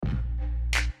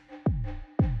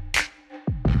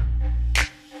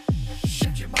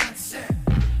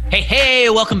Hey,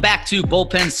 welcome back to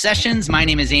Bullpen Sessions. My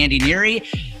name is Andy Neary.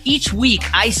 Each week,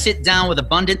 I sit down with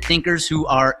abundant thinkers who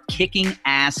are kicking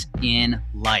ass in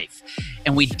life.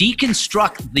 And we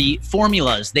deconstruct the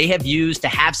formulas they have used to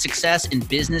have success in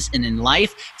business and in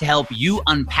life to help you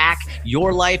unpack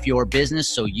your life, your business,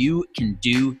 so you can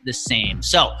do the same.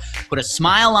 So put a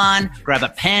smile on, grab a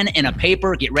pen and a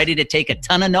paper, get ready to take a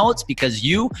ton of notes because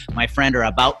you, my friend, are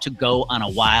about to go on a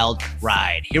wild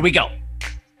ride. Here we go.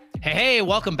 Hey,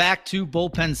 welcome back to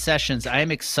Bullpen Sessions. I am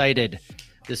excited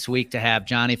this week to have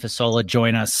Johnny Fasola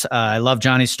join us. I love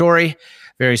Johnny's story,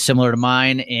 very similar to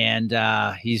mine, and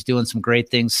he's doing some great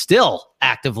things, still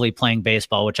actively playing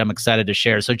baseball, which I'm excited to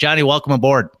share. So, Johnny, welcome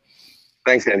aboard.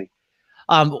 Thanks, Andy.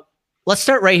 Let's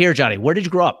start right here, Johnny. Where did you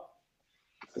grow up?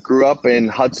 I grew up in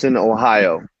Hudson,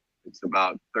 Ohio. It's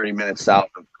about 30 minutes south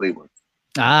of Cleveland.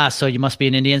 So you must be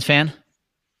an Indians fan?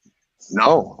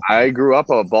 No, I grew up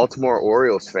a Baltimore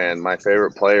Orioles fan. My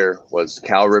favorite player was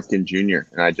Cal Ripken Jr.,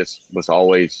 and I just was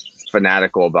always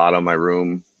fanatical about him. My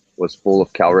room was full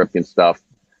of Cal Ripken stuff.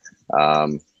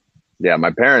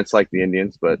 My parents like the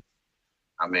Indians, but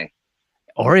not me.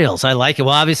 Orioles, I like it.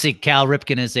 Well, obviously, Cal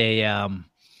Ripken is a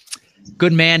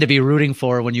good man to be rooting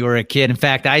for when you were a kid. In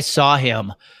fact, I saw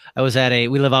him. We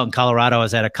live out in Colorado. I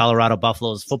was at a Colorado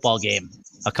Buffaloes football game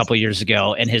a couple years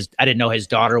ago, and I didn't know his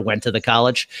daughter went to the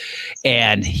college,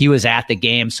 and he was at the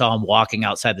game, saw him walking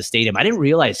outside the stadium. I didn't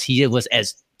realize he was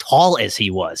as tall as he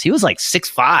was. He was like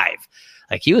 6'5".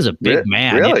 Like, he was a big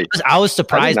man. Really? I was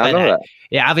surprised by that. That.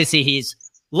 Yeah, obviously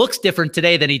looks different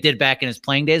today than he did back in his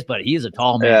playing days, but he's a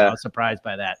tall man. Yeah. I was surprised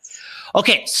by that.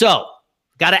 Okay, so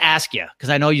got to ask you,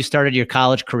 because I know you started your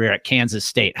college career at Kansas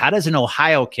State. How does an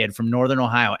Ohio kid from Northern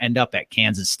Ohio end up at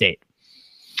Kansas State?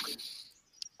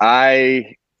 That's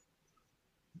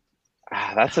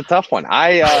a tough one.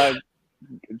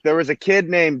 There was a kid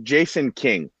named Jason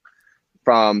King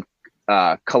from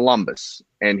Columbus,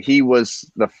 and he was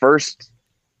the first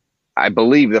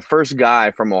guy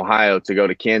from Ohio to go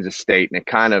to Kansas State, and it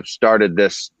kind of started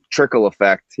this trickle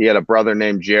effect. He had a brother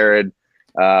named Jared,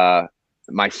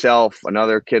 myself,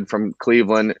 another kid from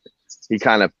Cleveland. He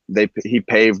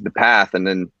paved the path, and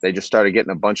then they just started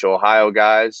getting a bunch of Ohio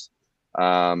guys.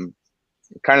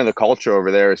 Kind of the culture over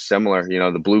there is similar,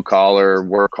 the blue collar,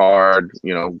 work hard,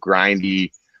 grindy,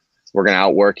 we're going to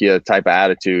outwork you type of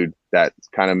attitude that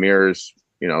kind of mirrors,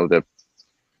 the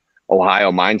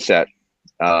Ohio mindset.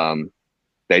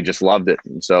 They just loved it.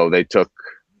 And so they took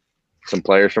some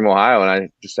players from Ohio, and I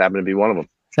just happened to be one of them.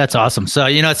 That's awesome. So,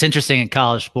 it's interesting in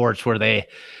college sports where a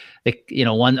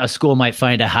school might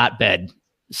find a hotbed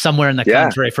somewhere in the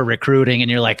country for recruiting,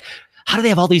 and you're like, how do they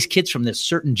have all these kids from this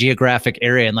certain geographic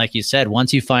area? And like you said,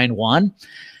 once you find one,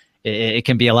 it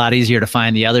can be a lot easier to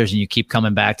find the others, and you keep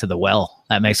coming back to the well.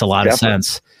 That makes a lot of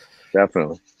sense.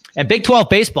 Definitely. And Big 12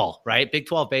 baseball, right? Big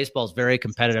 12 baseball is very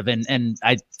competitive. And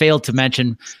I failed to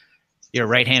mention you're a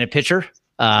right-handed pitcher.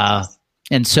 And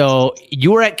so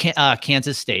you were at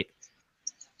Kansas State.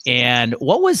 And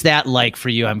what was that like for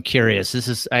you? I'm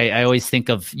curious. I always think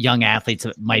of young athletes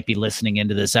that might be listening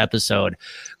into this episode,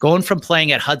 going from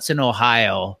playing at Hudson,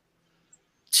 Ohio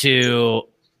to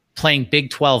playing Big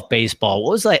 12 baseball.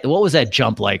 What was that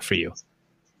jump like for you?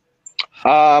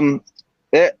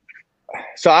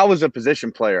 So I was a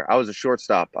position player. I was a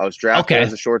shortstop. I was drafted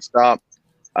as a shortstop.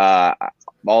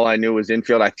 All I knew was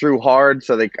infield. I threw hard,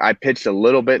 so I pitched a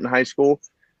little bit in high school.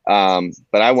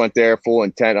 But I went there full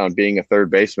intent on being a third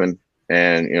baseman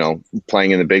and,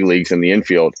 playing in the big leagues in the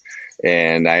infield.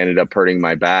 And I ended up hurting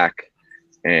my back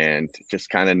and just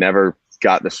kind of never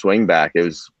got the swing back. It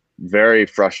was very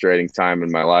frustrating time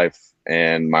in my life,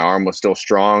 and my arm was still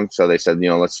strong. So they said,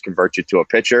 let's convert you to a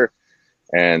pitcher.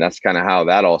 And that's kind of how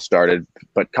that all started.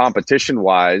 But competition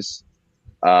wise,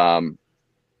 you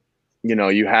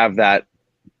have that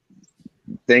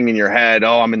thing in your head.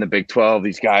 Oh, I'm in the Big 12.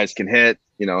 These guys can hit.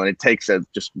 And it takes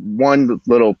just one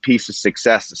little piece of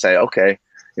success to say, okay,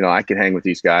 I can hang with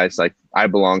these guys. Like, I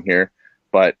belong here.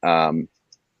 But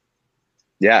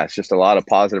it's just a lot of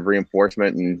positive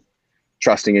reinforcement and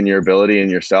trusting in your ability and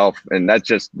yourself. And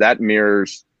that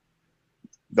mirrors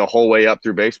the whole way up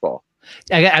through baseball.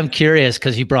 I'm curious,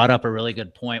 because you brought up a really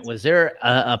good point. Was there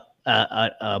a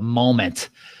moment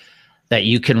that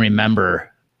you can remember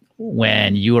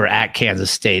when you were at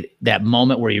Kansas State, that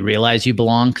moment where you realize you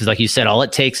belong? Because like you said, all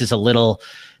it takes is a little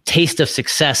taste of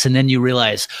success, and then you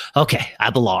realize, okay, I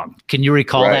belong. Can you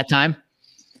recall that time?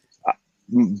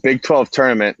 Big 12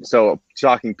 tournament. So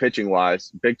talking pitching wise,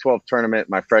 Big 12 tournament,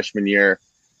 my freshman year.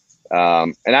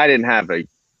 And I didn't have a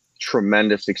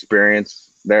tremendous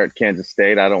experience there at Kansas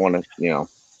State. I don't want to,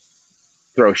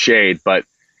 throw shade, but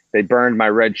they burned my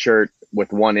red shirt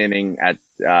with 1 inning at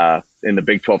in the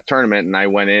Big 12 tournament, and I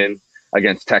went in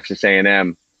against Texas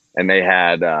A&M, and they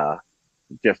had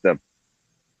just a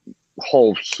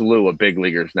whole slew of big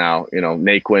leaguers now. You know,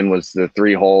 Naquin was the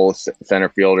 3-hole center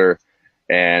fielder,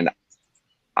 and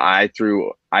I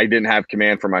didn't have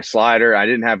command for my slider. I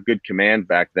didn't have good command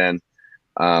back then,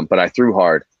 but I threw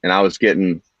hard, and I was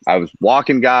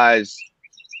walking guys,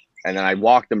 and then I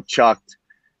walked them chucked,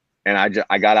 and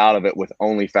I got out of it with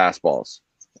only fastballs.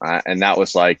 And that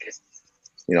was like,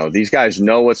 you know, these guys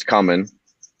know what's coming.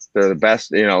 They're the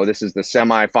best. You know, this is the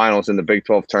semifinals in the Big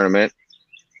 12 tournament,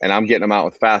 and I'm getting them out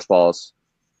with fastballs.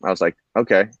 I was like,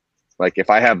 okay, like if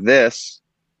I have this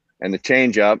and the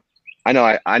changeup, I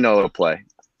know it'll play.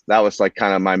 That was like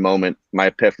kind of my moment, my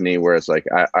epiphany, where it's like,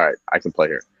 all right, I can play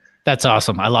here. That's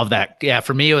awesome. I love that. Yeah,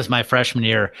 for me, it was my freshman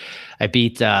year. I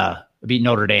beat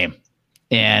Notre Dame.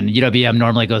 And UWM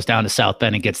normally goes down to South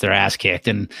Bend and gets their ass kicked.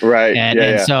 And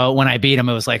so when I beat them,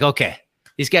 it was like, okay,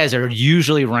 these guys are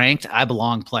usually ranked. I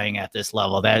belong playing at this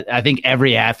level. That I think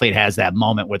every athlete has that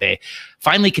moment where they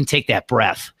finally can take that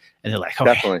breath and they're like,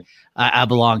 okay, definitely. I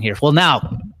belong here. Well,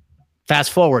 now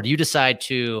fast forward, you decide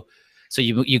to, so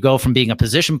you go from being a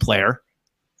position player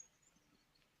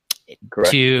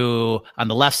Correct. to on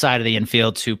the left side of the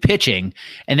infield to pitching.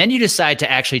 And then you decide to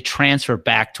actually transfer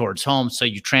back towards home. So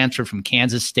you transferred from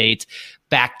Kansas State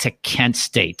back to Kent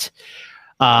State.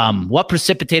 What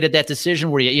precipitated that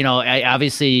decision? Where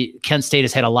obviously Kent State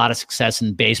has had a lot of success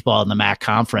in baseball in the MAC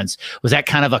conference. Was that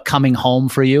kind of a coming home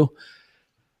for you?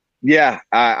 Yeah,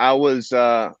 I was,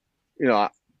 I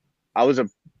was a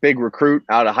big recruit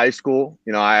out of high school.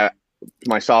 You know,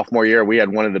 my sophomore year, we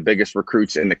had one of the biggest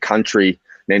recruits in the country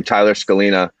named Tyler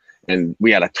Scalina, and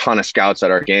we had a ton of scouts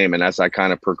at our game. And as I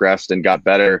kind of progressed and got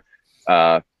better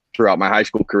throughout my high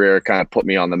school career, it kind of put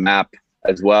me on the map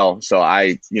as well. So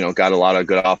I, got a lot of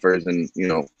good offers and,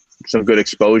 some good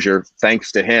exposure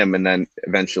thanks to him, and then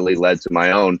eventually led to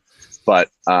my own. But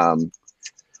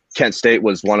Kent State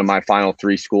was one of my final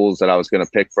 3 schools that I was going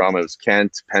to pick from. It was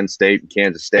Kent, Penn State, and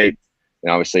Kansas State.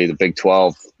 And obviously the Big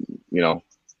 12,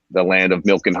 the land of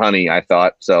milk and honey, I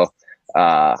thought. So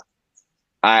I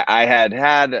had,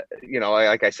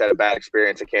 like I said, a bad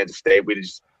experience at Kansas State. We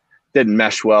just didn't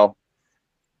mesh well.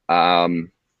 I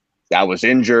was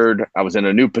injured. I was in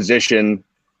a new position,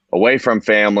 away from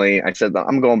family. I said,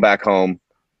 I'm going back home.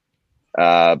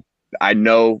 I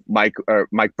know Mike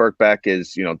Birkbeck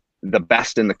is, the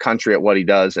best in the country at what he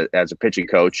does as a pitching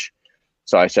coach.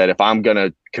 So I said, if I'm going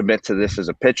to commit to this as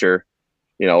a pitcher,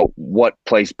 what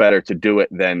place better to do it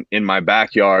than in my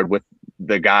backyard with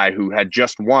the guy who had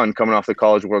just won coming off the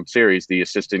College World Series, the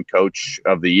assistant coach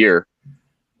of the year.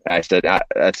 I said,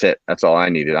 that's it. That's all I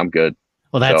needed. I'm good.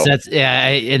 Well, that's yeah.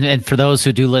 And for those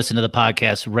who do listen to the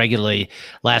podcast regularly,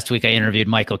 last week I interviewed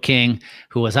Michael King,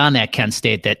 who was on that Kent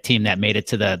State, that team that made it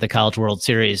to the College World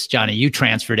Series. Johnny, you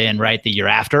transferred in, right, the year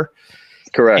after?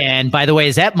 Correct. And by the way,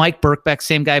 is that Mike Birkbeck,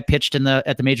 same guy pitched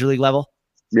at the major league level?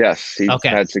 Yes, he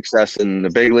had success in the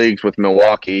big leagues with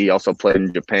Milwaukee. He also played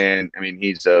in Japan. I mean,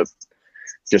 he's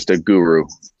just a guru.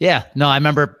 Yeah, no, I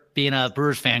remember being a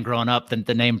Brewers fan growing up.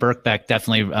 The name Birkbeck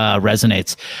definitely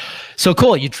resonates. So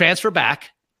cool. You transfer back,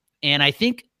 and I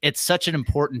think it's such an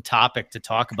important topic to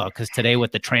talk about because today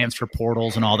with the transfer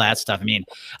portals and all that stuff. I mean,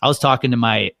 I was talking to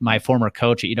my former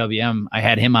coach at UWM. I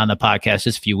had him on the podcast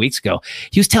just a few weeks ago.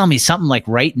 He was telling me something like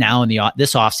right now in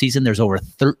this offseason, there's over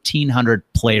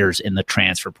 1,300 players in the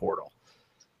transfer portal.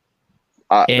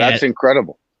 That's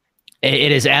incredible.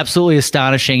 It is absolutely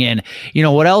astonishing. And,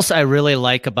 what else I really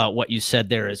like about what you said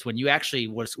there is when you actually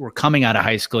were coming out of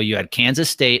high school, you had Kansas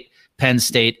State, Penn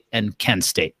State, and Kent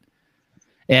State.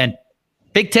 And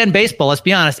Big Ten baseball, let's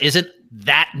be honest, isn't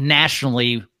that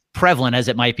nationally prevalent as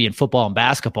it might be in football and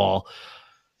basketball.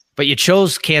 But you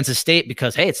chose Kansas State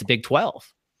because, hey, it's the Big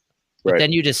 12. But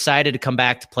then you decided to come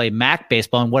back to play MAC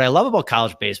baseball. And what I love about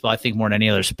college baseball, I think more than any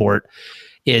other sport,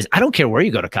 is I don't care where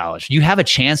you go to college. You have a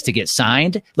chance to get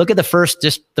signed. Look at the first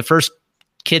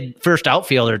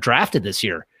outfielder drafted this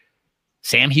year,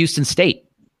 Sam Houston State.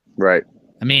 Right.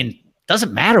 I mean,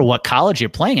 doesn't matter what college you're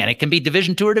playing at. It can be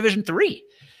Division II or Division III.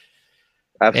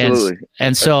 Absolutely.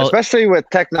 And so, especially with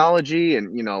technology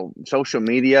and, social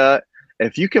media,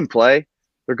 if you can play,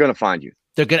 they're going to find you.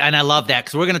 They're good. And I love that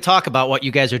because we're going to talk about what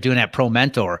you guys are doing at Pro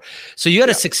Mentor. So you had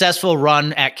a successful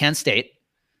run at Kent State,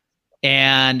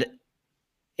 and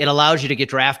it allows you to get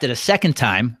drafted a second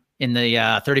time in the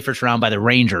 31st round by the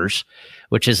Rangers,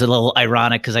 which is a little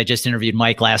ironic because I just interviewed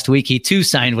Mike last week. He too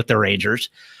signed with the Rangers,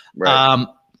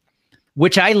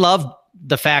 which I love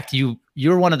the fact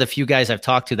you're one of the few guys I've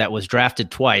talked to that was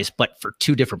drafted twice, but for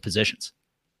 2 different positions.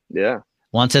 Yeah.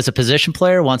 once as a position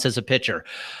player, once as a pitcher.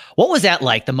 What was that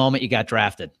like the moment you got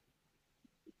drafted?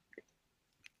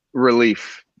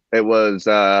 Relief. It was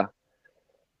a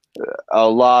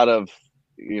lot of,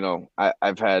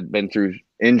 I've been through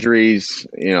injuries,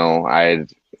 I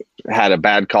had a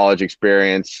bad college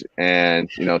experience, and,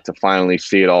 to finally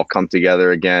see it all come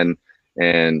together again.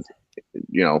 And,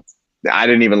 I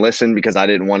didn't even listen because I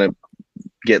didn't want to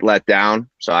get let down.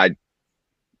 So I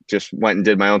just went and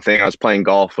did my own thing. I was playing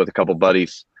golf with a couple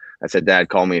buddies. I said, Dad,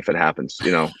 call me if it happens,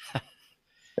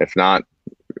 if not,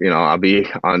 I'll be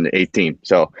on 18.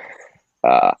 So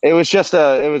it was just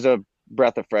a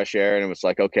breath of fresh air. And it was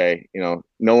like, okay,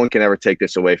 no one can ever take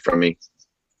this away from me.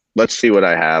 Let's see what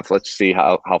I have. Let's see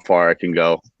how far I can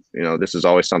go. This is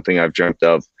always something I've dreamt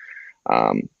of.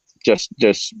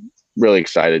 Just really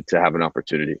excited to have an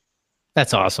opportunity.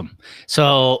 That's awesome.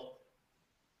 So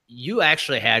you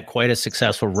actually had quite a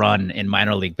successful run in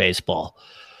minor league baseball.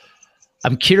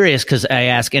 I'm curious because I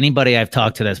ask anybody I've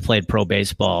talked to that's played pro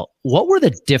baseball, what were the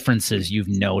differences you've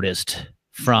noticed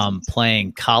from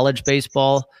playing college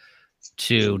baseball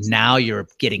to now you're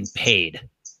getting paid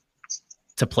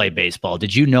to play baseball?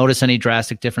 Did you notice any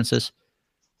drastic differences?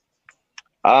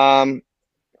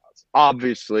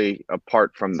 Obviously,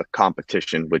 apart from the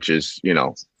competition, which is,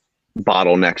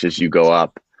 bottlenecks as you go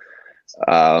up.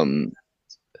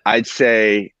 I'd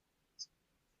say,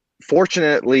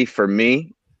 fortunately for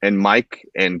me and Mike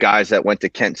and guys that went to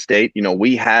Kent State,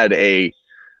 we had a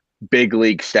big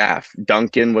league staff.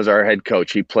 Duncan was our head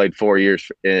coach. He played 4 years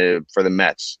for the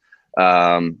Mets.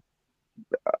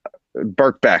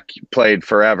 Birkbeck played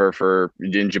forever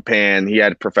in Japan. He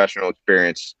had professional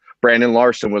experience. Brandon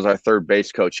Larson was our third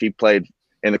base coach. He played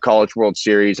in the College World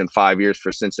Series in 5 years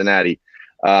for Cincinnati.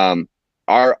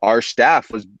 Our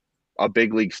staff was a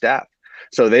big league staff.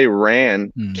 So they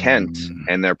ran Kent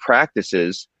and their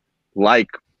practices like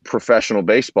professional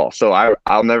baseball. So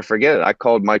I'll never forget it. I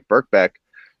called Mike Birkbeck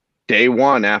day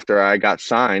one after I got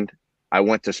signed. I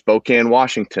went to Spokane,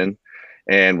 Washington,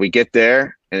 and we get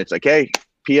there and it's like, hey,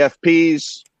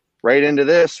 PFPs, right into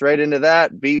this, right into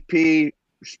that, BP,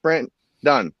 sprint,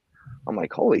 done. I'm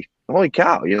like, holy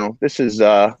cow, this is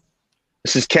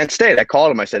Kent State. I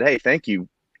called him. I said, hey, thank you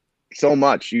so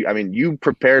much. You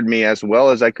prepared me as well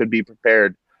as I could be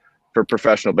prepared for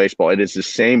professional baseball. It is the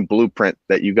same blueprint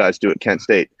that you guys do at Kent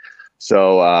State.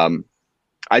 So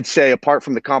I'd say apart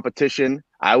from the competition,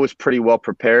 I was pretty well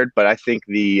prepared, but I think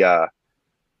the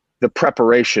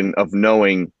preparation of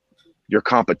knowing your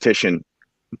competition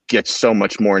gets so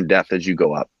much more in depth as you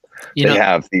go up. They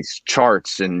have these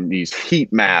charts and these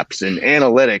heat maps and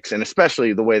analytics, and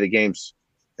especially the way the game's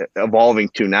evolving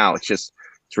to now. It's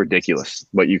ridiculous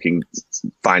what you can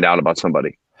find out about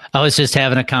somebody. I was just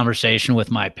having a conversation with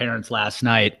my parents last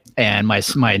night, and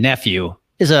my nephew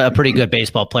is a pretty good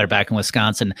baseball player back in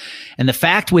Wisconsin. And the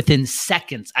fact within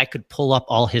seconds, I could pull up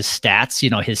all his stats,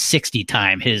 his 60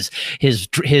 time, his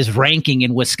ranking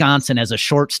in Wisconsin as a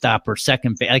shortstop or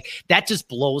second base. Like that just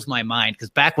blows my mind. Cause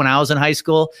back when I was in high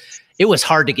school, it was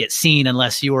hard to get seen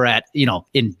unless you were at,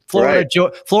 in Florida,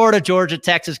 right. Florida, Georgia,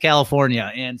 Texas,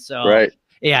 California. And so, right.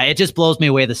 Yeah, it just blows me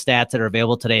away the stats that are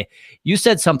available today. You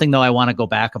said something though I want to go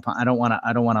back upon. I don't want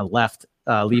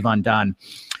to leave undone.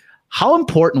 How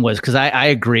important was, because I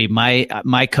agree,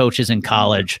 my coaches in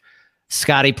college,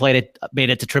 Scotty made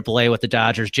it to AAA with the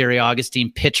Dodgers. Jerry Augustine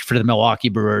pitched for the Milwaukee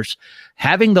Brewers.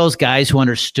 Having those guys who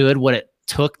understood what it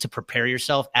took to prepare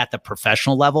yourself at the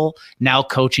professional level, now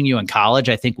coaching you in college,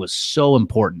 I think was so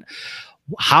important.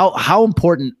 How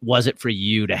important was it for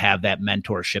you to have that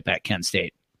mentorship at Kent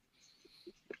State?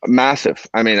 Massive.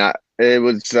 It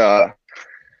was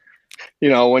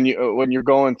when you're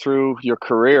going through your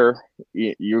career,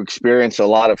 you experience a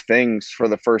lot of things for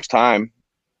the first time,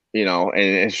 and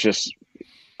it's just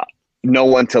no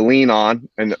one to lean on,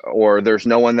 or there's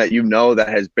no one that that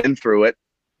has been through it.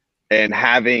 And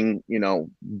having,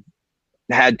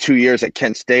 had 2 years at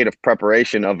Kent State of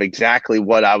preparation of exactly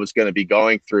what I was going to be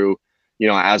going through,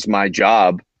 as my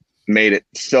job, made it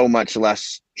so much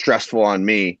less stressful on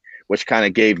me, which kind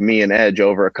of gave me an edge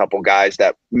over a couple guys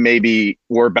that maybe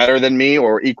were better than me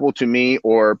or equal to me,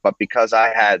 but because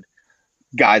I had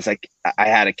guys like I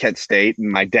had at Kent State and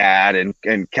my dad and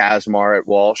Kazmar at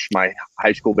Walsh, my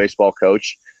high school baseball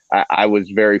coach, I was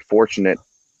very fortunate,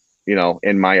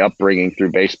 in my upbringing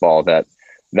through baseball that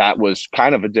was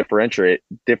kind of a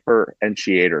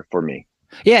differentiator for me.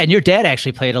 Yeah. And your dad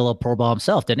actually played a little pro ball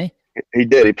himself, didn't he? He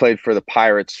did. He played for the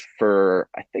Pirates for,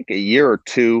 I think, a year or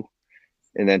two.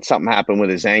 And then something happened with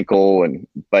his ankle,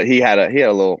 but he had a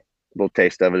little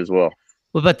taste of it as well.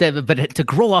 Well, but to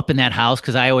grow up in that house,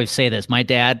 because I always say this, my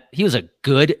dad, he was a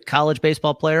good college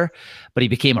baseball player, but he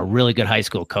became a really good high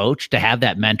school coach. To have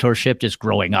that mentorship just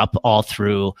growing up all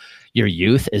through your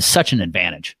youth is such an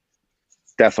advantage.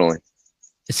 Definitely.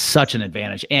 It's such an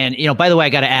advantage. And, by the way, I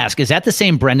got to ask, is that the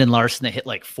same Brendan Larson that hit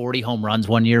like 40 home runs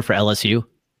one year for LSU? It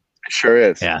sure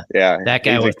is. Yeah. Yeah. That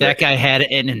guy had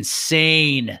an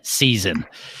insane season.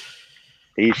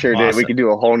 He sure did. We could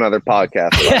do a whole nother podcast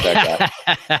about that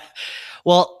guy.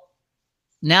 Well,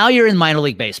 now you're in minor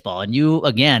league baseball, and you,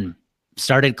 again,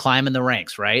 started climbing the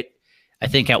ranks, right? I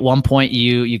think at one point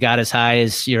you got as high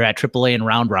as you're at AAA in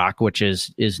Round Rock, which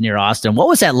is near Austin. What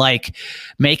was that like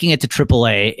making it to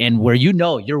AAA, and where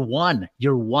you're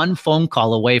one phone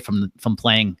call away from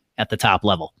playing at the top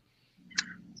level?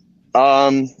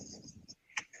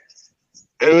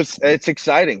 It's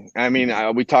exciting. I mean,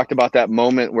 we talked about that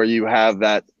moment where you have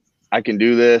that, I can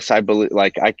do this. I believe,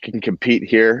 like, I can compete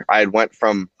here. I had went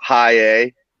from high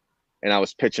A, and I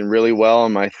was pitching really well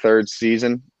in my third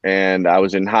season, and I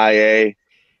was in high A,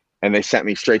 and they sent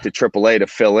me straight to AAA to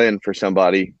fill in for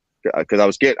somebody because I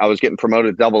was getting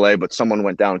promoted to AA, but someone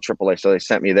went down to AAA, so they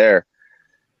sent me there,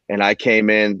 and I came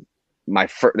in.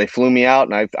 They flew me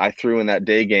out, and I threw in that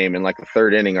day game in like the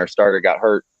third inning. Our starter got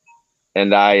hurt,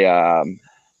 and I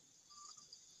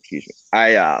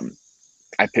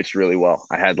pitched really well.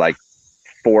 I had like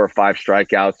 4 or 5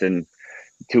 strikeouts in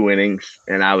 2 innings,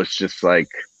 and I was just like,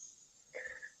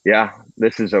 yeah,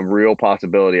 this is a real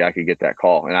possibility I could get that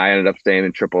call. And I ended up staying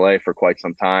in AAA for quite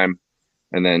some time,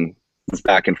 and then was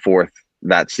back and forth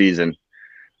that season.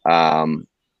 But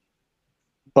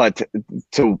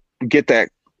to get that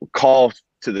call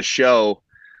to the show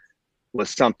was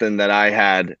something that I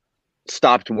had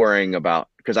stopped worrying about,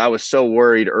 because I was so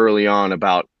worried early on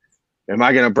about, am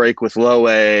I going to break with low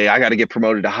A? I got to get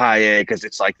promoted to high A because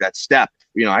it's like that step.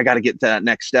 I got to get to that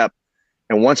next step.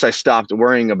 And once I stopped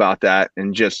worrying about that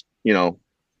and just,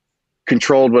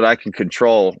 controlled what I can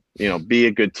control, be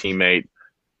a good teammate,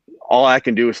 all I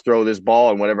can do is throw this ball,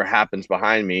 and whatever happens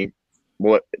behind me,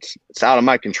 it's out of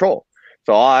my control.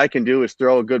 So all I can do is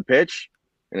throw a good pitch.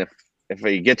 And if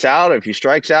he gets out, if he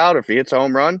strikes out, if he hits a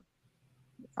home run,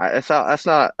 that's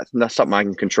not something I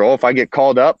can control. If I get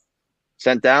called up,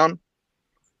 sent down,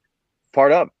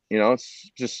 part up,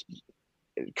 it's just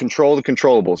control the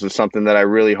controllables is something that I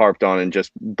really harped on and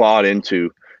just bought into,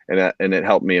 and it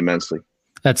helped me immensely.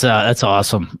 That's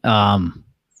awesome. I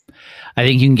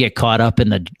think you can get caught up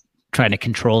in trying to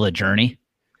control the journey.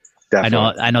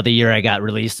 Definitely. I know the year I got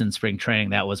released in spring training,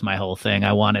 that was my whole thing.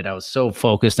 I was so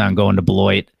focused on going to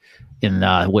Beloit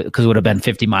because it would have been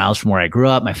 50 miles from where I grew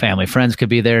up. My family, friends could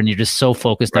be there, and you're just so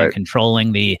focused on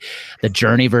controlling the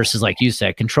journey versus, like you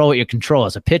said, control what you control.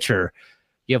 As a pitcher,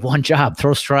 you have one job: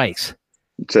 throw strikes.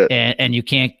 That's it. And you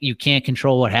can't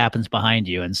control what happens behind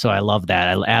you. And so I love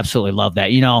that. I absolutely love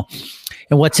that.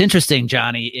 And what's interesting,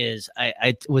 Johnny, is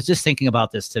I was just thinking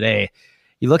about this today.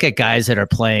 You look at guys that are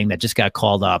playing that just got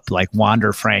called up, like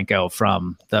Wander Franco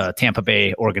from the Tampa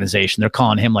Bay organization. They're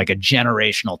calling him like a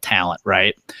generational talent,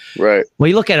 right? Right. Well,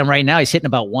 you look at him right now, he's hitting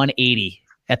about 180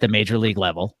 at the major league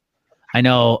level. I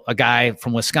know a guy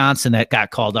from Wisconsin that got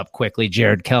called up quickly,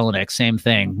 Jared Kelenic, same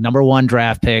thing. #1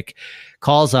 draft pick,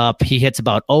 calls up, he hits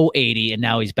about 080, and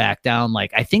now he's back down.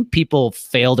 Like, I think people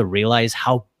fail to realize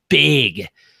how big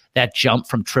that jump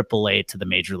from AAA to the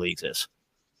major leagues is.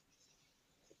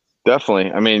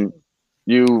 Definitely. I mean,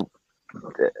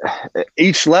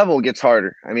 each level gets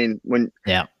harder. I mean,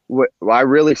 I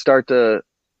really started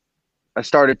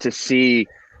to see,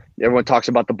 everyone talks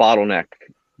about the bottleneck,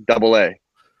 AA.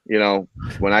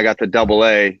 When I got to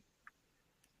AA,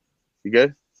 you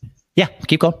good? Yeah,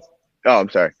 keep going. Oh, I'm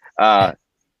sorry. AA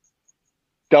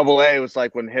was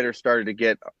like when hitters started to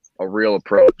get a real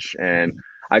approach, and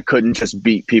I couldn't just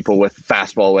beat people with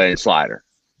fastball and slider.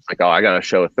 Like, oh, I got to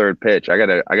show a third pitch. I got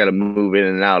to move in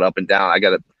and out, up and down. I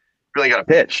really got to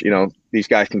pitch. These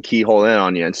guys can keyhole in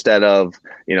on you instead of,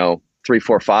 3,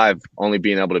 4, 5 only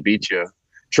being able to beat you.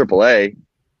 AAA,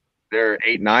 their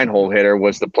 8, 9 hole hitter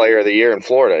was the player of the year in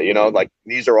Florida. Like,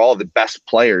 these are all the best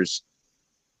players,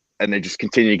 and they just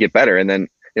continue to get better. And then,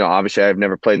 obviously I've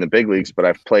never played in the big leagues, but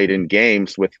I've played in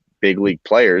games with big league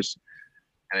players,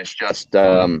 and it's just,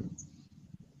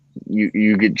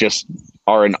 you just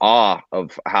are in awe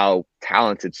of how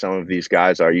talented some of these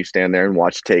guys are. You stand there and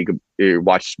watch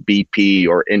BP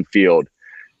or infield,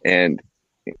 and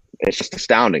it's just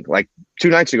astounding. Like 2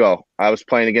 nights ago, I was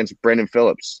playing against Brendan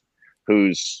Phillips,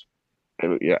 who's,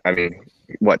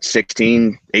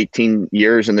 16, 18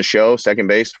 years in the show, second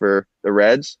base for the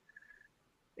Reds.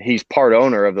 He's part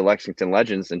owner of the Lexington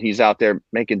Legends, and he's out there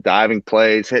making diving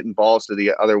plays, hitting balls to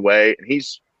the other way, and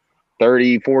he's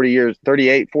 30, 40 years,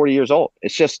 38, 40 years old.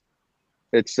 It's just,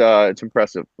 it's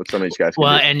impressive what some of these guys can do.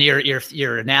 And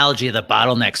your analogy of the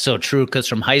bottleneck's so true, because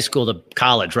from high school to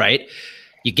college, right?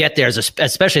 You get there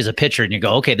especially as a pitcher, and you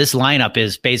go, okay, this lineup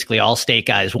is basically all state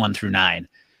guys 1 through 9.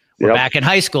 We're back in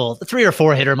high school, the 3 or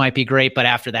 4 hitter might be great, but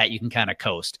after that, you can kind of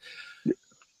coast.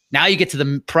 Now you get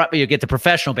to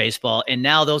professional baseball, and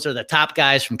now those are the top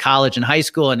guys from college and high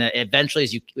school, and eventually,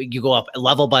 as you go up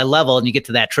level by level, and you get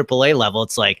to that AAA level,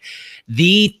 it's like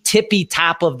the tippy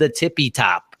top of the tippy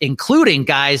top, including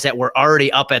guys that were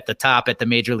already up at the top at the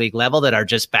major league level that are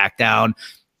just back down,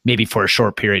 maybe for a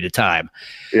short period of time.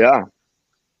 Yeah.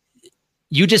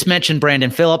 You just mentioned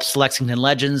Brandon Phillips, Lexington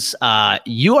Legends.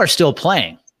 You are still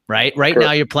playing. Right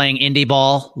now you're playing indie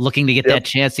ball, looking to get that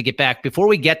chance to get back. Before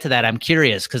we get to that, I'm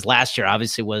curious, because last year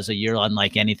obviously was a year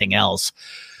unlike anything else.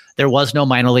 There was no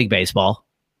minor league baseball.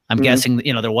 I'm guessing,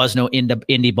 there was no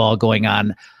indie ball going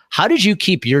on. How did you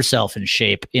keep yourself in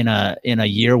shape in a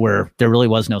year where there really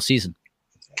was no season?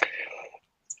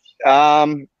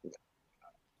 I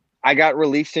got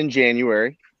released in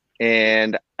January,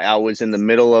 and I was in the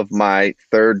middle of my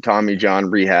 3rd Tommy John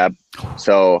rehab.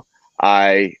 So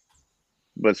I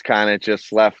was kind of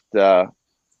just left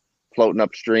floating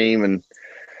upstream, and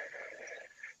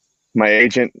my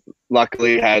agent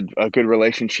luckily had a good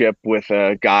relationship with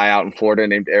a guy out in Florida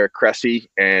named Eric Cressy,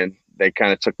 and they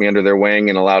kind of took me under their wing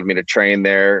and allowed me to train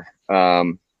there up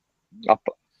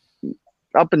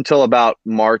until about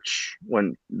March,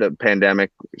 when the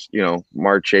pandemic,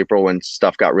 March, April, when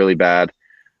stuff got really bad.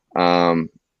 Then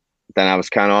I was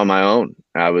kind of on my own.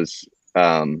 I was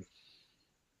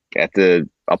at the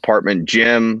apartment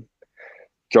gym,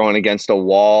 throwing against a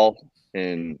wall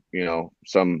in,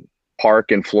 some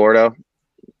park in Florida,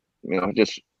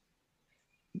 just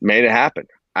made it happen.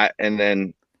 And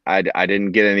then I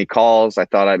didn't get any calls. I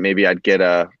thought maybe I'd get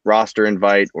a roster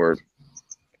invite or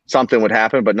something would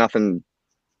happen, but nothing,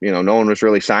 no one was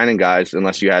really signing guys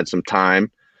unless you had some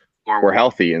time or were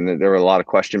healthy. And there were a lot of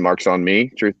question marks on me,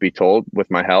 truth be told,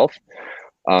 with my health.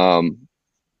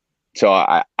 So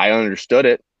I understood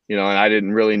it. And I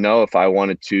didn't really know if I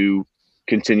wanted to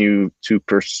continue to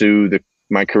pursue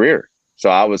my career. So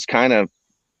I was kind of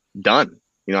done.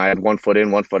 I had 1 foot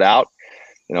in, 1 foot out,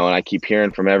 and I keep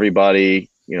hearing from everybody,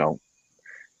 you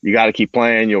got to keep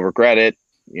playing. You'll regret it.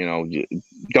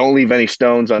 Don't leave any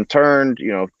stones unturned,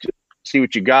 see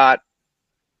what you got.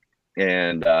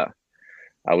 And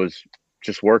I was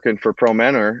just working for Pro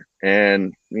Mentor,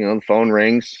 and, the phone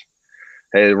rings.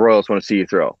 Hey, the Royals want to see you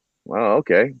throw. Well,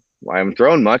 okay. I haven't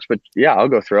thrown much, but yeah, I'll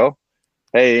go throw.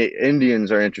 Hey,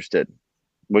 Indians are interested.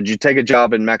 Would you take a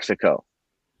job in Mexico?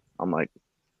 I'm like,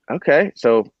 okay.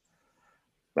 So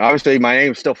obviously my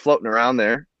name's still floating around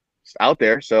there, out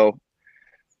there. So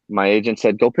my agent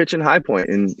said, go pitch in High Point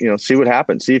and, see what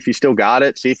happens. See if you still got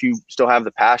it. See if you still have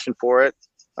the passion for it.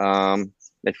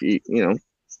 If you,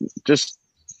 just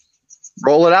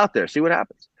roll it out there, see what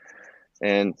happens.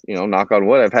 And, knock on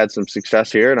wood, I've had some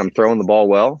success here, and I'm throwing the ball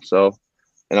well. So,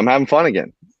 and I'm having fun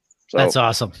again. So that's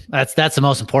awesome. That's the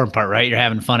most important part, right? You're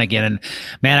having fun again. And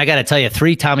man, I got to tell you,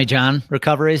 3 Tommy John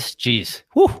recoveries. Geez.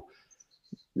 Whew.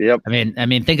 Yep. I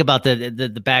mean, think about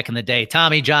the back in the day.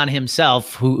 Tommy John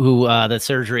himself, who the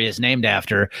surgery is named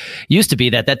after, used to be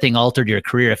that thing altered your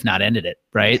career, if not ended it.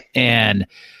 Right. And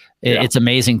it's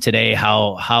amazing today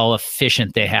how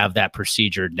efficient they have that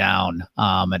procedure down.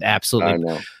 It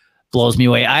absolutely blows me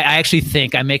away. I actually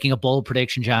think, I'm making a bold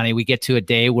prediction, Johnny, we get to a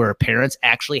day where parents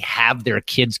actually have their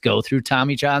kids go through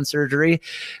Tommy John surgery,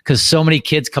 because so many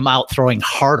kids come out throwing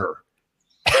harder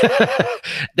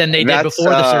than they did before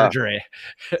the surgery.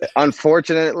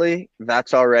 Unfortunately,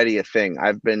 that's already a thing.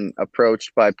 I've been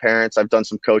approached by parents. I've done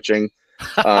some coaching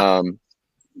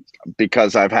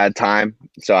because I've had time.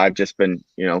 So I've just been,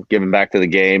 giving back to the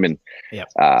game. And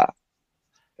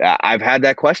I've had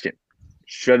that question.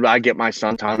 Should I get my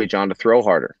son Tommy John to throw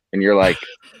harder? And you're like,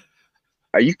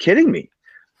 are you kidding me?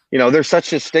 There's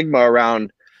such a stigma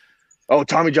around, oh,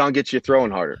 Tommy John gets you throwing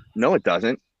harder. No, it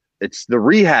doesn't. It's the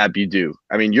rehab you do.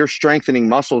 I mean, you're strengthening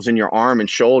muscles in your arm and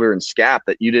shoulder and scap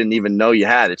that you didn't even know you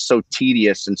had. It's so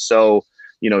tedious. And so,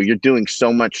 you're doing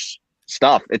so much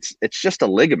stuff. It's just a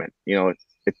ligament,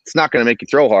 it's not going to make you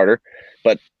throw harder,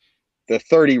 but the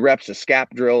 30 reps of scap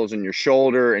drills in your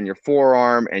shoulder and your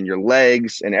forearm and your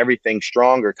legs and everything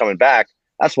stronger coming back,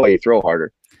 that's why you throw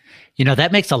harder.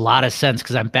 That makes a lot of sense,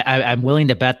 because I'm willing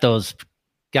to bet those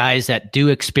guys that do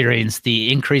experience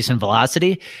the increase in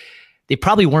velocity, they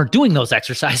probably weren't doing those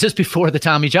exercises before the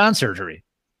Tommy John surgery.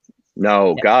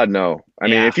 No, God, no. I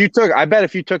mean, if you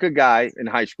took a guy in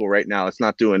high school right now that's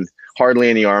not doing hardly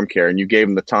any arm care, and you gave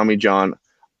him the Tommy John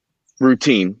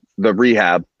routine, the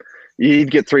rehab,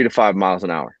 You'd get 3 to 5 miles an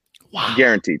hour. Wow.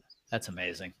 Guaranteed. That's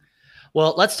amazing.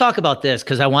 Well, let's talk about this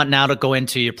because I want now to go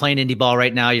into, you're playing indie ball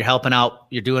right now. You're helping out.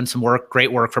 You're doing some work,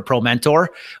 great work for Pro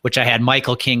Mentor, which I had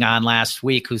Michael King on last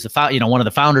week, who's one of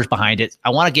the founders behind it.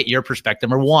 I want to get your perspective.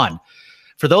 Number one,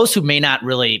 for those who may not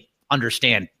really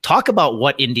understand, talk about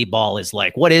what indie ball is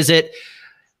like. What is it?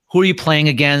 Who are you playing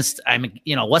against?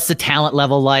 What's the talent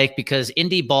level like? Because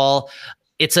indie ball,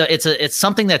 it's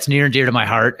something that's near and dear to my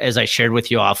heart, as I shared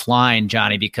with you offline,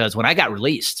 Johnny, because when I got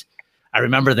released, I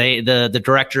remember the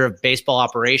director of baseball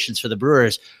operations for the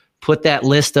Brewers put that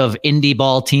list of indie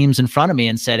ball teams in front of me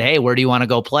and said, hey, where do you want to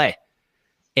go play?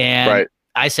 And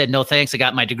I said, no, thanks. I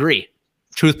got my degree.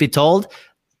 Truth be told,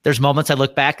 there's moments I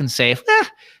look back and say,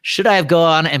 should I have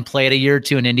gone and played a year or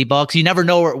two in indie ball? Because you never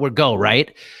know where it would go,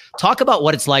 right? Talk about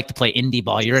what it's like to play indie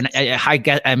ball. You're in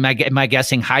am I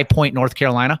guessing High Point, North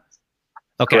Carolina?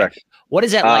 Okay. Correct. What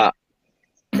is that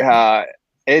like?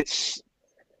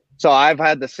 So I've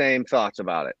had the same thoughts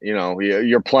about it.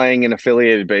 You're playing in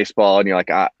affiliated baseball and you're like,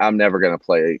 I'm never going to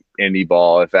play indie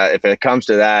ball. If it comes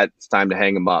to that, it's time to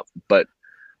hang them up. But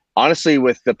honestly,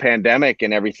 with the pandemic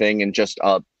and everything and just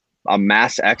a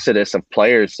mass exodus of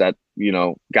players that,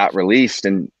 got released,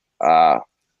 and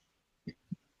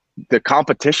the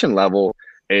competition level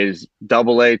is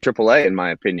AA, AAA, in my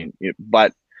opinion.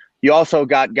 But you also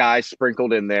got guys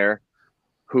sprinkled in there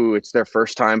who it's their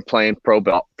first time playing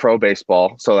pro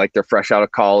baseball. So like they're fresh out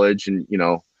of college, and,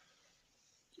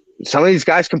 some of these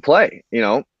guys can play,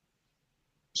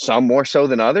 some more so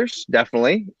than others.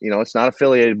 Definitely, it's not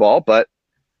affiliated ball, but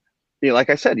like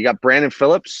I said, you got Brandon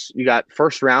Phillips, you got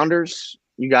first rounders,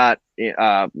 you got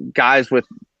guys with,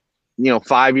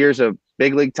 5 years of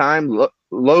big league time.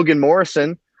 Logan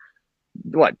Morrison,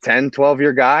 10,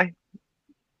 12-year guy,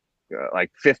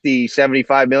 like 50,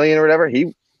 75 million or whatever.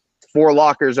 He 4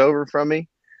 lockers over from me.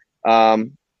 I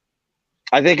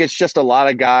think it's just a lot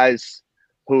of guys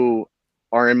who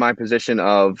are in my position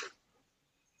of,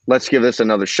 let's give this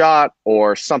another shot,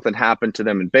 or something happened to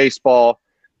them in baseball,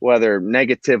 whether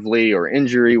negatively or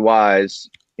injury wise.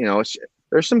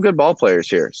 There's some good ball players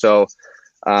here. So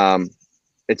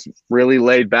it's really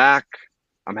laid back.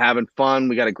 I'm having fun.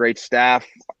 We got a great staff.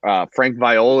 Frank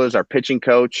Viola is our pitching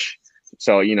coach.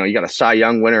 So, you got a Cy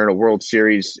Young winner and a World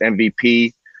Series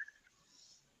MVP,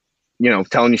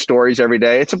 telling you stories every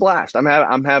day. It's a blast.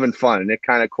 I'm having fun, and it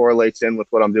kind of correlates in with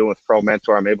what I'm doing with Pro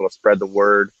Mentor. I'm able to spread the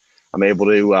word. I'm able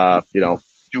to,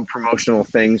 do promotional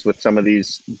things with some of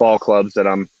these ball clubs that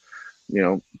I'm,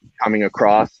 coming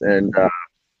across. And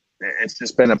it's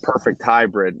just been a perfect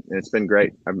hybrid. And it's been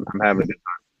great. I'm having a good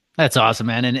time. That's awesome,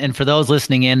 man. And for those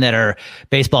listening in that are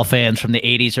baseball fans from the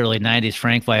 80s, early 90s,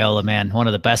 Frank Viola, man, one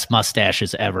of the best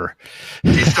mustaches ever.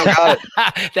 He still got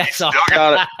it. That's awesome. Still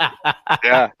got it.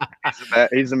 Yeah,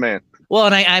 he's a man. Well,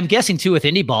 and I'm guessing, too, with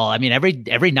indie ball, I mean,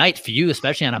 every night for you,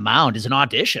 especially on a mound, is an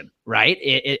audition, right?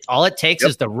 All it takes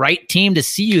is the right team to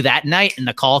see you that night, and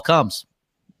the call comes.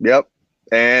 Yep.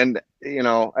 And,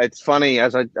 it's funny,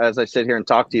 as I sit here and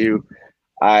talk to you,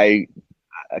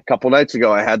 a couple nights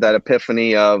ago, I had that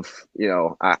epiphany of,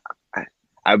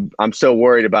 I'm so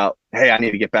worried about, hey, I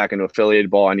need to get back into affiliated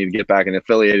ball. I need to get back into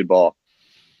affiliated ball.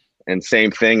 And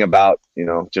same thing about,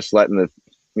 just letting the,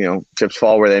 chips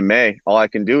fall where they may. All I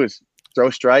can do is throw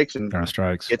strikes and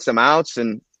get some outs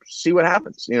and see what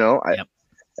happens.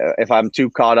 If I'm too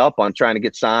caught up on trying to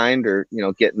get signed or,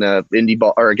 getting a indie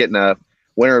ball or getting a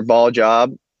winter ball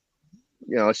job,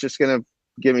 it's just going to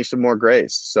give me some more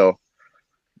grace. So,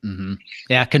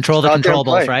 yeah, control the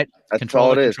controllables, right? That's control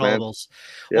all the it is, controllables.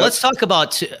 Man. Well, let's talk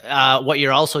about what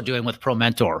you're also doing with Pro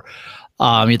Mentor.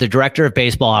 You're the director of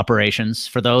baseball operations.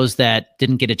 For those that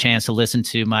didn't get a chance to listen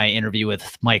to my interview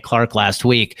with Mike Clark last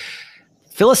week,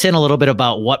 fill us in a little bit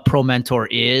about what Pro Mentor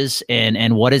is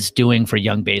and what it's doing for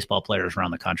young baseball players around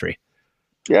the country.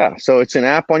 Yeah, so it's an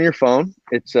app on your phone.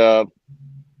 It's a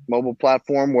mobile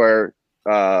platform where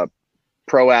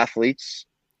pro athletes,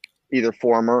 either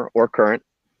former or current,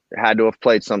 had to have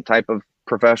played some type of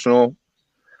professional,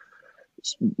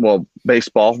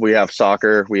 baseball. We have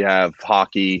soccer, we have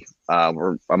hockey.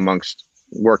 We're amongst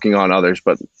working on others,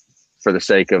 but for the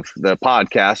sake of the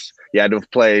podcast, you had to have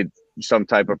played some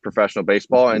type of professional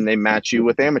baseball, and they match you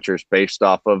with amateurs based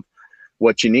off of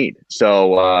what you need.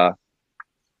 So,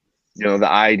 the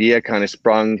idea kind of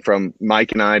sprung from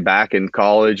Mike and I back in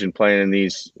college and playing in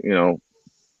these,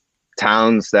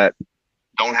 towns that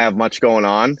don't have much going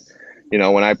on.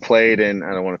 When I played in,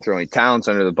 I don't want to throw any towns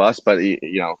under the bus, but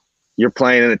you're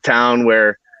playing in a town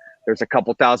where there's a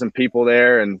couple thousand people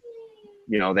there, and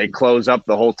they close up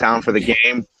the whole town for the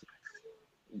game.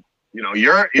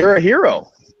 You're a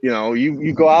hero.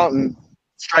 You go out and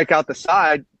strike out the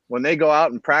side. when they go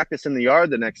out and practice in the yard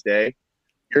the next day,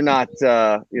 you're not,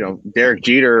 Derek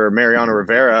Jeter or Mariano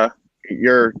Rivera.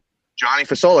 You're Johnny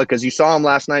Fasola because you saw him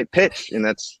last night pitch, and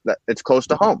it's close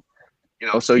to home.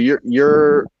 So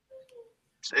you're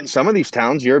in some of these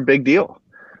towns, you're a big deal.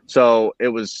 So it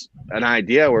was an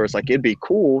idea where it's like it'd be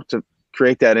cool to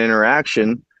create that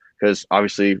interaction because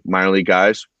obviously minor league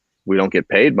guys, we don't get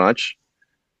paid much.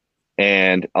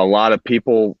 And a lot of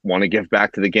people want to give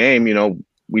back to the game.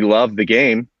 We love the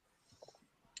game.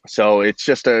 So it's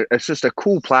just a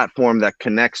cool platform that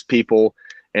connects people.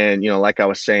 And, like I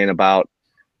was saying about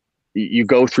you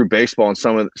go through baseball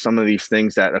and some of these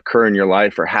things that occur in your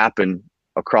life or happen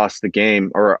across the game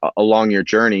or along your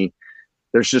journey,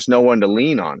 there's just no one to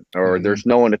lean on or there's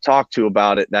no one to talk to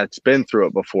about it that's been through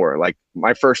it before. Like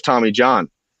my first Tommy John,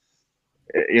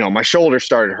 my shoulder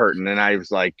started hurting and I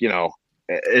was like,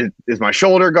 is my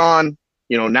shoulder gone?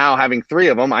 Now having 3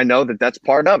 of them, I know that that's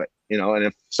part of it, and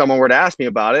if someone were to ask me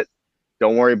about it,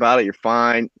 don't worry about it. You're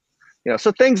fine.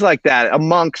 So things like that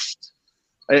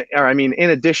in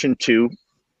addition to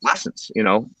lessons,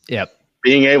 Yep.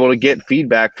 Being able to get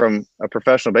feedback from a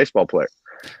professional baseball player.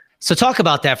 So talk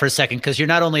about that for a second, because you're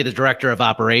not only the director of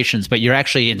operations, but you're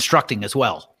actually instructing as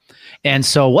well. And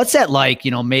so what's that like?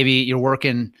 Maybe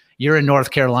you're in North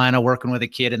Carolina working with a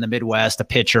kid in the Midwest, a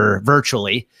pitcher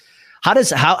virtually.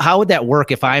 How would that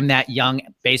work if I'm that young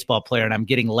baseball player and I'm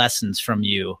getting lessons from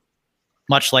you,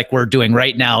 much like we're doing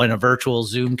right now in a virtual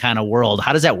Zoom kind of world?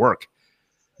 How does that work?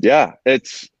 Yeah,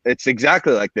 it's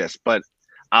exactly like this, but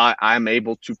I'm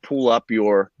able to pull up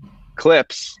your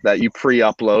clips that you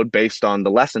pre-upload based on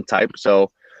the lesson type. So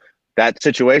that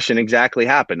situation exactly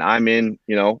happened. I'm in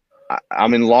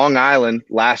Long Island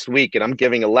last week and I'm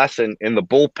giving a lesson in the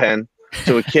bullpen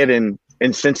to a kid in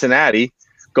Cincinnati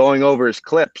going over his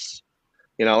clips,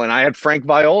 and I had Frank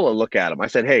Viola look at him. I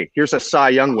said, hey, here's a Cy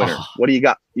Young winner. What do you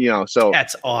got? So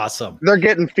that's awesome. They're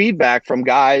getting feedback from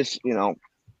guys,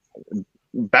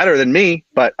 better than me,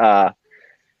 but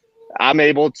I'm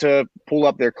able to pull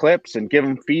up their clips and give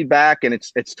them feedback, and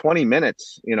it's 20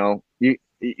 minutes. You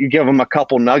give them a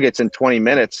couple nuggets in 20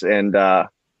 minutes, and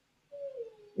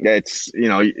it's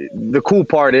the cool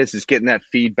part is getting that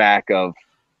feedback of,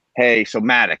 hey, so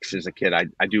Maddox is a kid I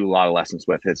do a lot of lessons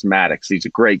with. It's Maddox. He's a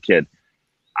great kid.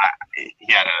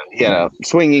 He had a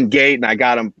swinging gait, and I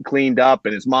got him cleaned up.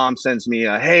 And his mom sends me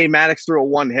hey, Maddox threw a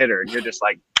 1-hitter, and you're just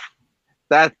like,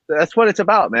 that's what it's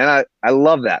about, man. I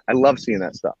love that. I love seeing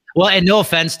that stuff. Well, and no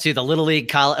offense to the little league,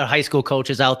 college, high school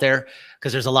coaches out there,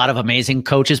 because there's a lot of amazing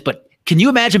coaches. But can you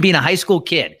imagine being a high school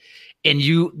kid and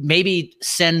you maybe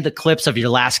send the clips of your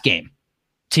last game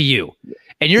to you,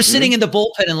 and you're sitting in the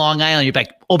bullpen in Long Island? You're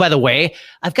like, oh, by the way,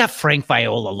 I've got Frank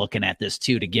Viola looking at this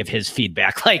too to give his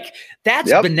feedback. Like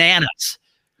that's bananas.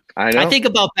 I know. I think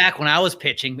about back when I was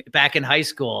pitching back in high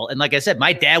school. And like I said,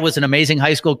 my dad was an amazing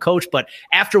high school coach, but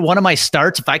after one of my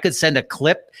starts, if I could send a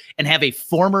clip and have a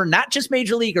former, not just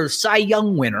major leaguer, Cy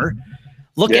Young winner,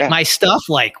 look at my stuff,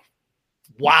 like,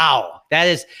 wow,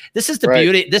 this is the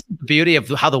beauty. This is the beauty of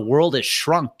how the world has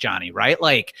shrunk, Johnny, right?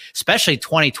 Like, especially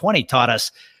 2020 taught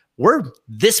us we're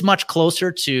this much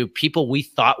closer to people we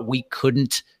thought we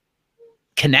couldn't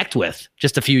connect with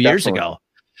just a few years ago.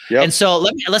 Yep. And so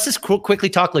let's just quickly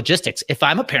talk logistics. If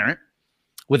I'm a parent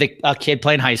with a kid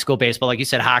playing high school baseball, like you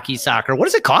said, hockey, soccer, what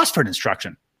does it cost for an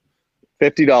instruction?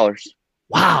 $50.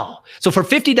 Wow. So for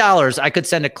 $50, I could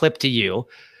send a clip to you.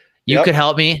 You could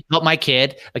help my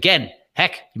kid. Again,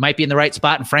 heck, you might be in the right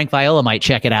spot and Frank Viola might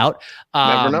check it out.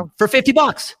 Never know. For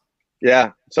 $50.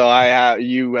 Yeah. So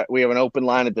we have an open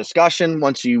line of discussion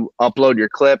once you upload your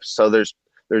clips. So there's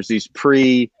these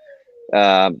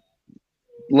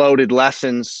loaded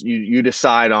lessons you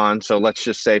decide on. So let's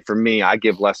just say for me, I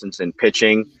give lessons in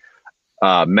pitching,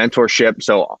 mentorship.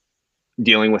 So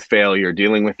dealing with failure,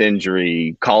 dealing with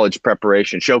injury, college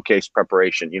preparation, showcase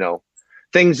preparation,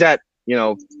 things that,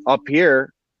 up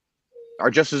here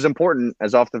are just as important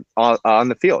as on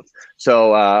the field.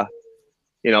 So,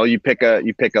 you pick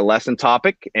a lesson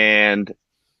topic and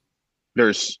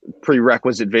there's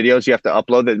prerequisite videos you have to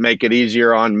upload that make it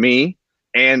easier on me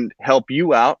and help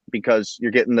you out because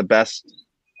you're getting the best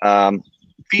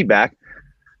feedback.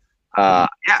 And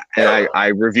I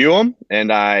review them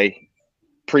and I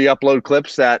pre-upload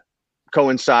clips that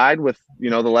coincide with, the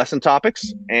lesson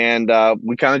topics. And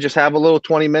we kind of just have a little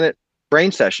 20-minute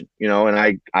brain session,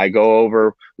 and I go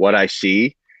over what I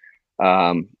see,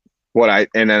 and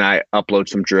then I upload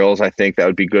some drills I think that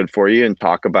would be good for you and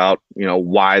talk about,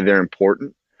 why they're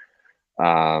important,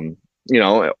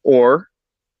 or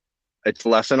it's a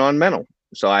lesson on mental.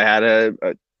 So I had a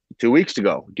 2 weeks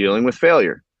ago dealing with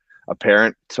failure. A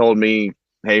parent told me,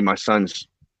 hey, my son's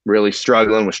really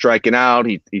struggling with striking out.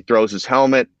 He throws his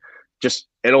helmet. Just,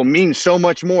 it'll mean so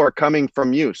much more coming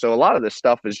from you. So a lot of this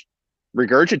stuff is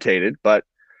regurgitated, but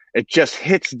it just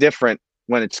hits different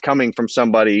when it's coming from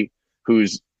somebody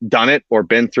who's done it or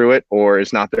been through it or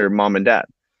is not their mom and dad.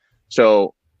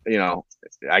 So, you know,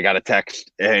 I got a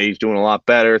text, hey, he's doing a lot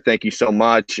better. Thank you so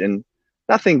much. And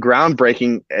nothing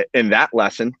groundbreaking in that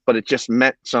lesson, but it just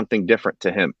meant something different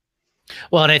to him.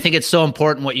 Well, and I think it's so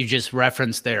important what you just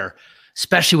referenced there,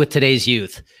 especially with today's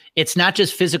youth. It's not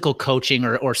just physical coaching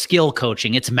or skill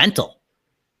coaching, it's mental.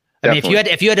 Definitely. I mean,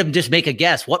 if you had to just make a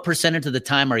guess, what percentage of the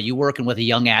time are you working with a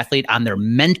young athlete on their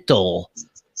mental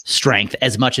strength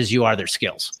as much as you are their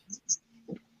skills?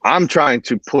 I'm trying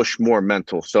to push more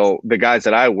mental. So the guys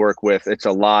that I work with, it's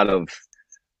a lot of,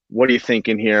 what are you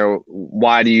thinking here?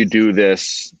 Why do you do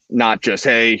this? Not just,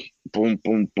 hey, boom,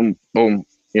 boom, boom, boom.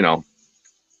 You know,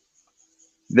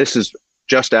 this is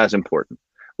just as important,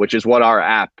 which is what our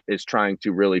app is trying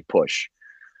to really push.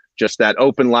 Just that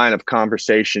open line of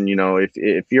conversation. You know,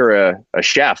 if you're a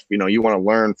chef, you know, you want to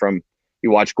learn from,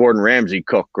 you watch Gordon Ramsay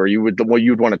cook, or you'd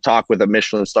want to talk with a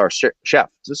Michelin star chef.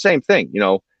 It's the same thing. You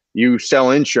know, you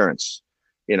sell insurance,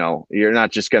 you know, you're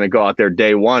not just going to go out there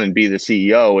day one and be the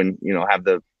CEO and, you know, have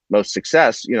the most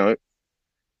success. You know,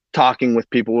 talking with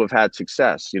people who have had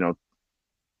success, you know,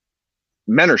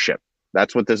 mentorship.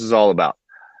 That's what this is all about,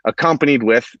 accompanied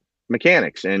with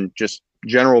mechanics and just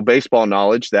general baseball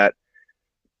knowledge that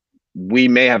we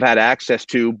may have had access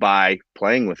to by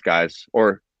playing with guys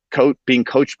or being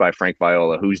coached by Frank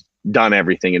Viola, who's done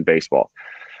everything in baseball.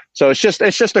 So it's just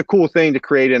a cool thing to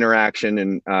create interaction,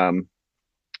 and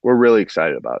we're really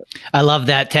excited about it. I love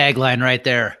that tagline right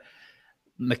there.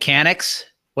 Mechanics.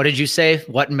 What did you say?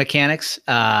 What in mechanics?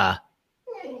 There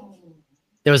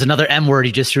was another M word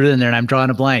you just threw in there, and I'm drawing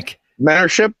a blank.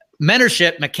 Mentorship,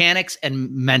 mechanics,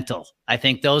 and mental. I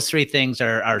think those three things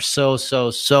are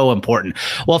so important.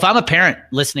 Well, if I'm a parent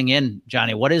listening in,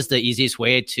 Johnny, what is the easiest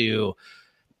way to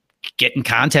get in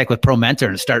contact with Pro Mentor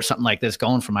and start something like this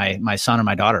going for my son or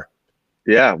my daughter?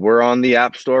 Yeah, we're on the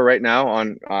App Store right now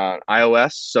on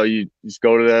iOS. So you just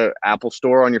go to the Apple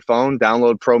Store on your phone,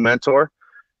 download Pro Mentor,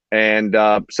 and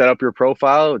set up your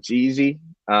profile. It's easy.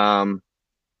 And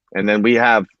then we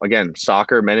have, again,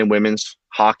 soccer, men and women's,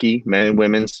 hockey, men and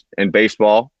women's, and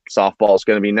baseball. Softball is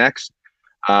going to be next.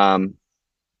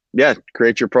 Yeah,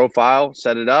 create your profile,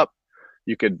 set it up.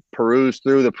 You could peruse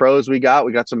through the pros we got.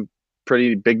 We got some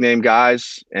pretty big name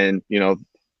guys, and, you know,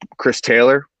 Chris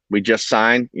Taylor, we just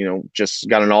signed, you know, just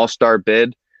got an all-star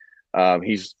bid.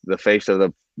 He's the face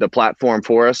of the platform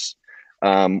for us.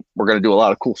 We're going to do a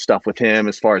lot of cool stuff with him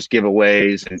as far as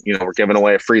giveaways, and, you know, we're giving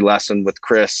away a free lesson with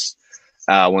Chris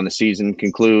when the season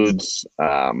concludes.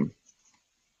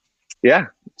 Yeah,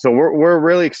 so we're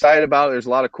really excited about it. There's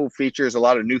a lot of cool features, a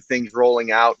lot of new things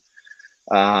rolling out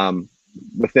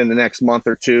within the next month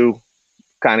or two,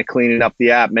 kind of cleaning up the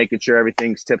app, making sure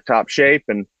everything's tip-top shape,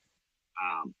 and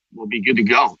we'll be good to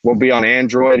go. We'll be on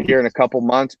Android here in a couple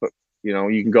months, but, you know,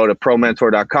 you can go to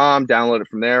promentor.com, download it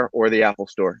from there, or the Apple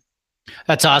Store.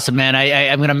 That's awesome, man.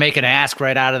 I'm going to make an ask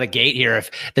right out of the gate here.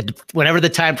 Whenever the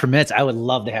time permits, I would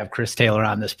love to have Chris Taylor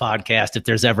on this podcast if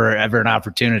there's ever an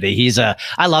opportunity.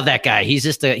 I love that guy. He's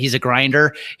a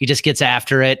grinder. He just gets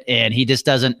after it, and he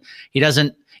doesn't, you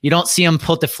don't see him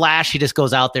put the flash. He just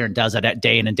goes out there and does it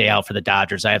day in and day out for the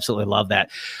Dodgers. I absolutely love that.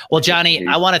 Well, Johnny,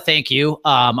 I want to thank you.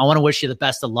 I want to wish you the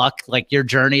best of luck. Like, your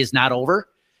journey is not over.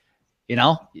 You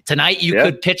know, tonight you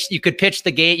could pitch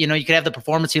the gate, you know, you could have the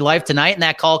performance you like tonight, and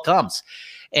that call comes.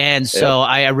 And so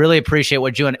I really appreciate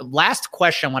what you're doing. Last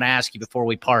question I want to ask you before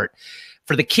we part.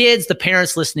 For the kids, the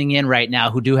parents listening in right now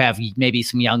who do have maybe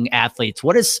some young athletes,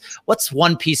 what's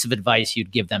one piece of advice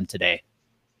you'd give them today?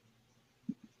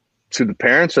 To the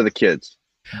parents or the kids?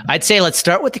 I'd say let's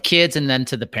start with the kids and then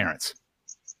to the parents.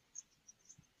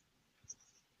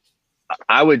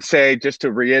 I would say, just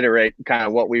to reiterate kind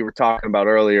of what we were talking about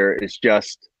earlier, is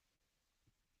just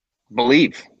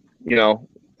believe. You know,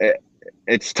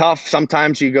 it's tough.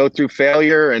 Sometimes you go through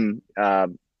failure, and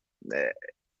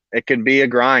it can be a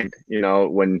grind, you know,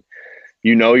 when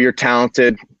you know you're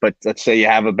talented, but let's say you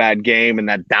have a bad game and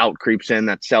that doubt creeps in,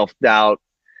 that self-doubt,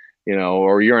 you know,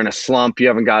 or you're in a slump, you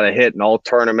haven't got a hit in all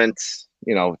tournaments,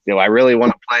 you know, I really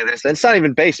want to play this. And it's not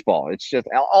even baseball. It's just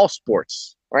all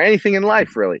sports or anything in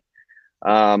life, really.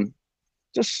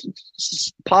 Just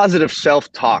positive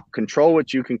self-talk, control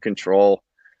what you can control,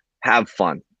 have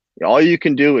fun. All you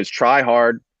can do is try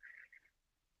hard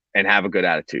and have a good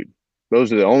attitude.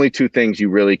 Those are the only two things you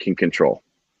really can control.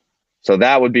 So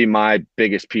that would be my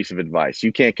biggest piece of advice.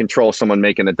 You can't control someone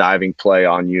making a diving play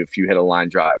on you if you hit a line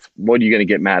drive. What are you going to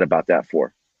get mad about that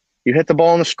for? You hit the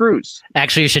ball in the screws.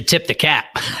 Actually, you should tip the cap.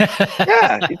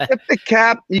 Yeah, you tip the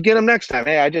cap. You get them next time.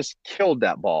 Hey, I just killed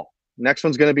that ball. Next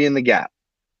one's going to be in the gap.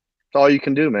 That's all you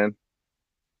can do, man.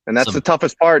 And that's the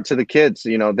toughest part to the kids.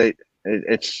 You know, they'd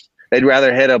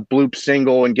rather hit a bloop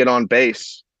single and get on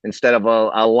base instead of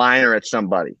a liner at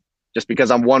somebody. Just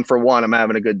because I'm 1 for 1, I'm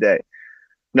having a good day.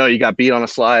 No, you got beat on a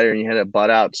slider and you hit a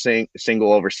butt out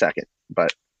single over second.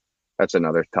 But that's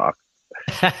another talk.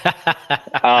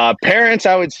 Parents,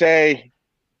 I would say,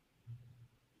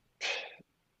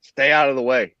 stay out of the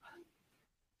way.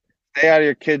 Stay out of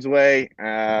your kids' way.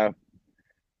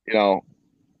 You know,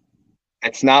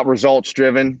 it's not results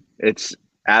driven. It's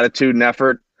attitude and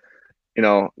effort. You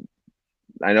know,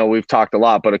 I know we've talked a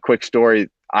lot, but a quick story.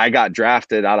 I got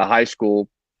drafted out of high school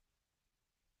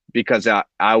because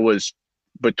I was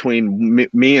between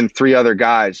me and 3 other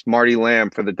guys. Marty Lamb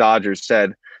for the Dodgers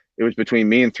said it was between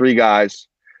me and 3 guys,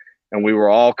 and we were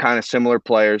all kind of similar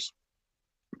players,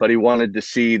 but he wanted to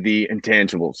see the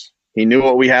intangibles. He knew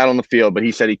what we had on the field, but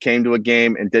he said he came to a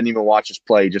game and didn't even watch us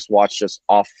play. He just watched us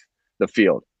off the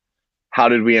field. How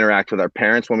did we interact with our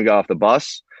parents when we got off the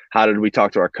bus? How did we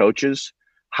talk to our coaches?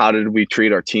 How did we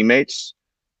treat our teammates?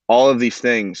 All of these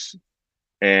things.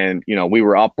 And, you know, we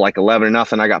were up like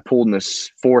 11-0. I got pulled in this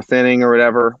 4th inning or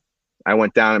whatever. I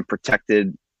went down and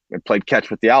protected and played catch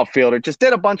with the outfielder. Just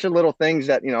did a bunch of little things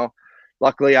that, you know,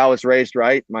 luckily I was raised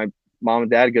right. My mom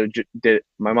and dad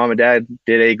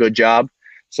did a good job.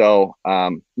 So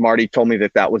Marty told me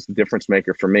that was the difference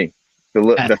maker for me.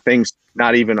 The things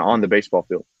not even on the baseball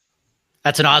field.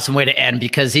 That's an awesome way to end,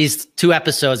 because these 2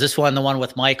 episodes, this one, the one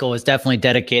with Michael, is definitely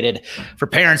dedicated for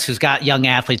parents who's got young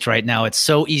athletes right now. It's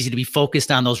so easy to be focused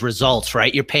on those results,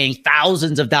 right? You're paying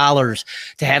thousands of dollars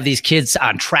to have these kids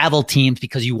on travel teams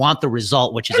because you want the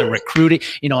result, which is a recruiting,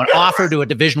 you know, an offer to a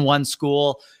Division I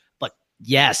school. But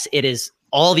yes, it is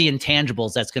all the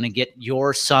intangibles that's going to get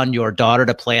your son, your daughter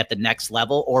to play at the next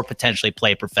level or potentially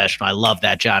play professional. I love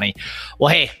that, Johnny.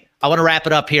 Well, hey, I want to wrap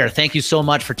it up here. Thank you so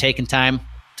much for taking time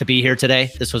to be here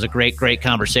today. This was a great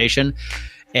conversation.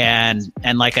 And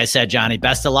like I said, Johnny,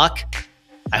 best of luck.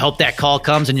 I hope that call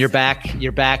comes and you're back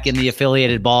in the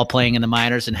affiliated ball playing in the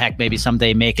minors, and heck, maybe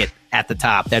someday make it at the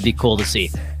top. That'd be cool to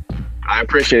see. I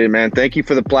appreciate it, man. Thank you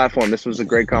for the platform. This was a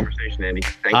great conversation, Andy.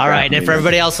 All right. And for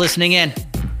everybody else listening in,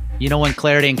 you know, when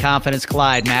clarity and confidence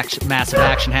collide, massive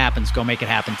action happens. Go make it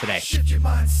happen today.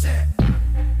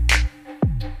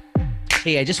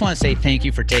 Hey, I just want to say thank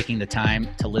you for taking the time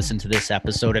to listen to this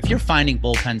episode. If you're finding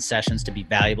Bullpen Sessions to be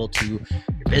valuable to your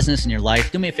business and your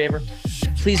life, do me a favor.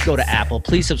 Please go to Apple.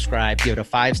 Please subscribe. Give it a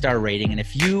 5-star rating. And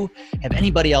if you have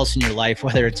anybody else in your life,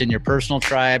 whether it's in your personal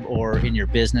tribe or in your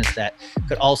business, that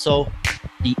could also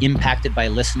be impacted by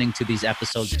listening to these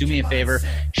episodes, do me a favor.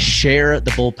 Share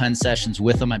the Bullpen Sessions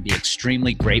with them. I'd be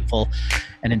extremely grateful.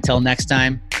 And until next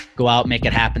time, go out, make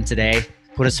it happen today.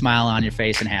 Put a smile on your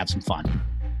face and have some fun.